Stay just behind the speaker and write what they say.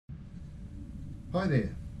Hi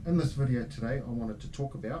there, in this video today I wanted to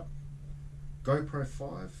talk about GoPro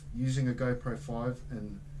 5, using a GoPro 5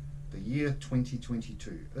 in the year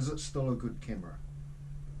 2022. Is it still a good camera?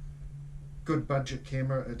 Good budget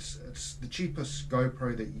camera. It's the cheapest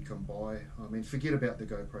GoPro that you can buy. I mean, forget about the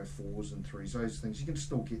GoPro 4s and 3s, those things, you can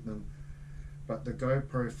still get them, but the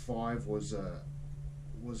GoPro 5 was a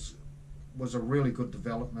really good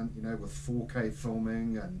development, you know, with 4K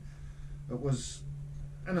filming, and it was,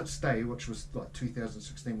 in its day, which was like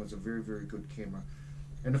 2016, was a very, very good camera.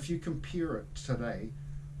 And if you compare it today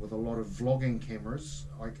with a lot of vlogging cameras,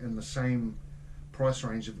 like in the same price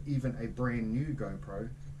range of even a brand new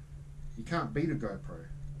GoPro, you can't beat a GoPro.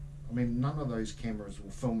 I mean, none of those cameras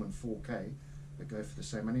will film in 4K that go for the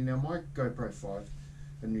same money. Now, my GoPro 5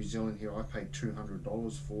 in New Zealand here, I paid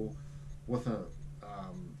 $200 for, with an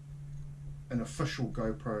official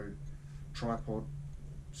GoPro tripod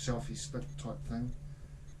selfie stick type thing.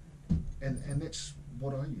 And that's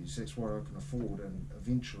what I use, that's what I can afford, and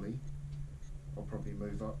eventually I'll probably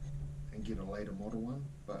move up and get a later model one,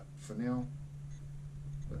 but for now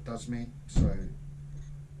it does me. So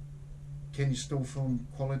can you still film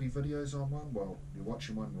quality videos on one? Well, you're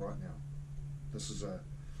watching one right now. This is a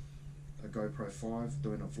GoPro 5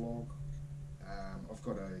 doing a vlog. I've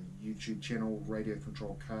got a YouTube channel, radio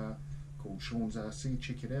controlled car, called Sean's RC,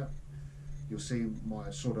 check it out. You'll see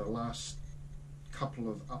my sort of last couple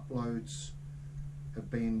of uploads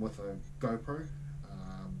have been with a GoPro.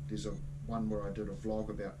 There's one where I did a vlog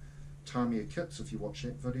about Tamiya kits. If you watch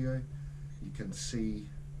that video, you can see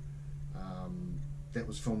that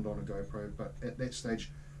was filmed on a GoPro, but at that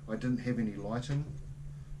stage I didn't have any lighting.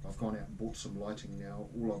 I've gone out and bought some lighting now.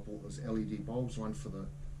 All I bought was LED bulbs, one for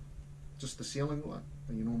just the ceiling light,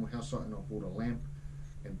 your normal house light, and I bought a lamp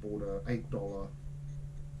and bought a $8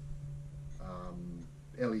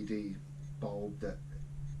 LED bulb that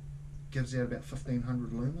gives out about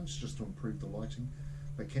 1500 lumens just to improve the lighting.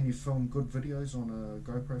 But can you film good videos on a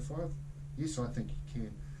GoPro 5? Yes, I think you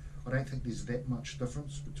can. I don't think there's that much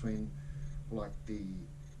difference between like the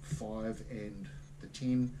 5 and the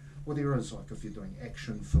 10. Well, there is, like if you're doing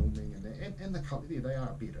action filming and that, and the color, yeah, they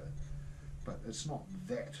are better, but it's not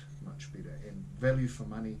that much better. And value for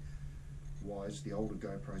money wise, the older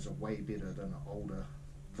GoPros are way better than an older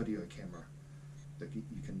video camera that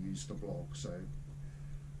you can use to blog. So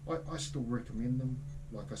I still recommend them.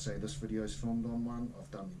 Like I say, this video is filmed on one.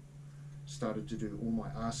 I've started to do all my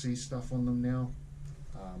RC stuff on them now.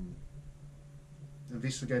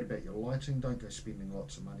 Investigate about your lighting. Don't go spending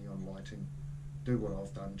lots of money on lighting. Do what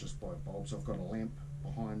I've done, just buy bulbs. I've got a lamp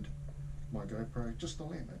behind my GoPro, just a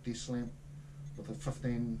lamp, a desk lamp with a there's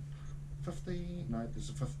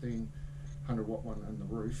a 1500 watt one in the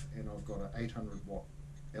roof, and I've got an 800 watt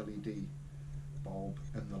LED bulb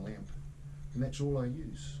in the lamp, and that's all I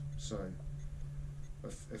use. So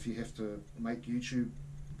if you have to make YouTube,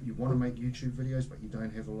 you want to make YouTube videos but you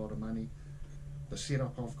don't have a lot of money, the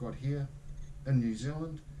setup I've got here in New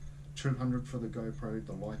Zealand, $200 for the GoPro.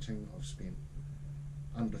 The lighting I've spent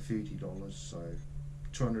under $30, so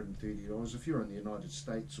 $230. If you're in the United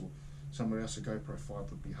States or somewhere else, a GoPro 5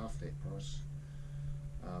 would be half that price.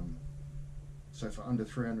 So for under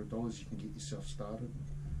 $300 you can get yourself started.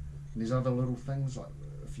 And there's other little things, like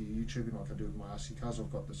if you're YouTubing like I do with my RC cars, I've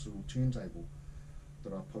got this little turntable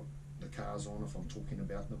that I put the cars on if I'm talking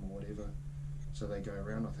about them or whatever, so they go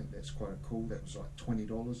around. I think that's quite cool. That was like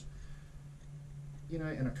 $20, you know,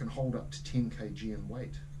 and it can hold up to 10 kg in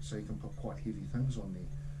weight, so you can put quite heavy things on there.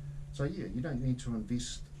 So yeah, you don't need to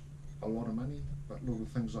invest a lot of money, but little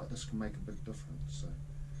things like this can make a big difference. So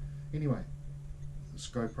anyway, this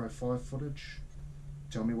GoPro 5 footage,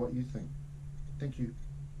 tell me what you think. Thank you.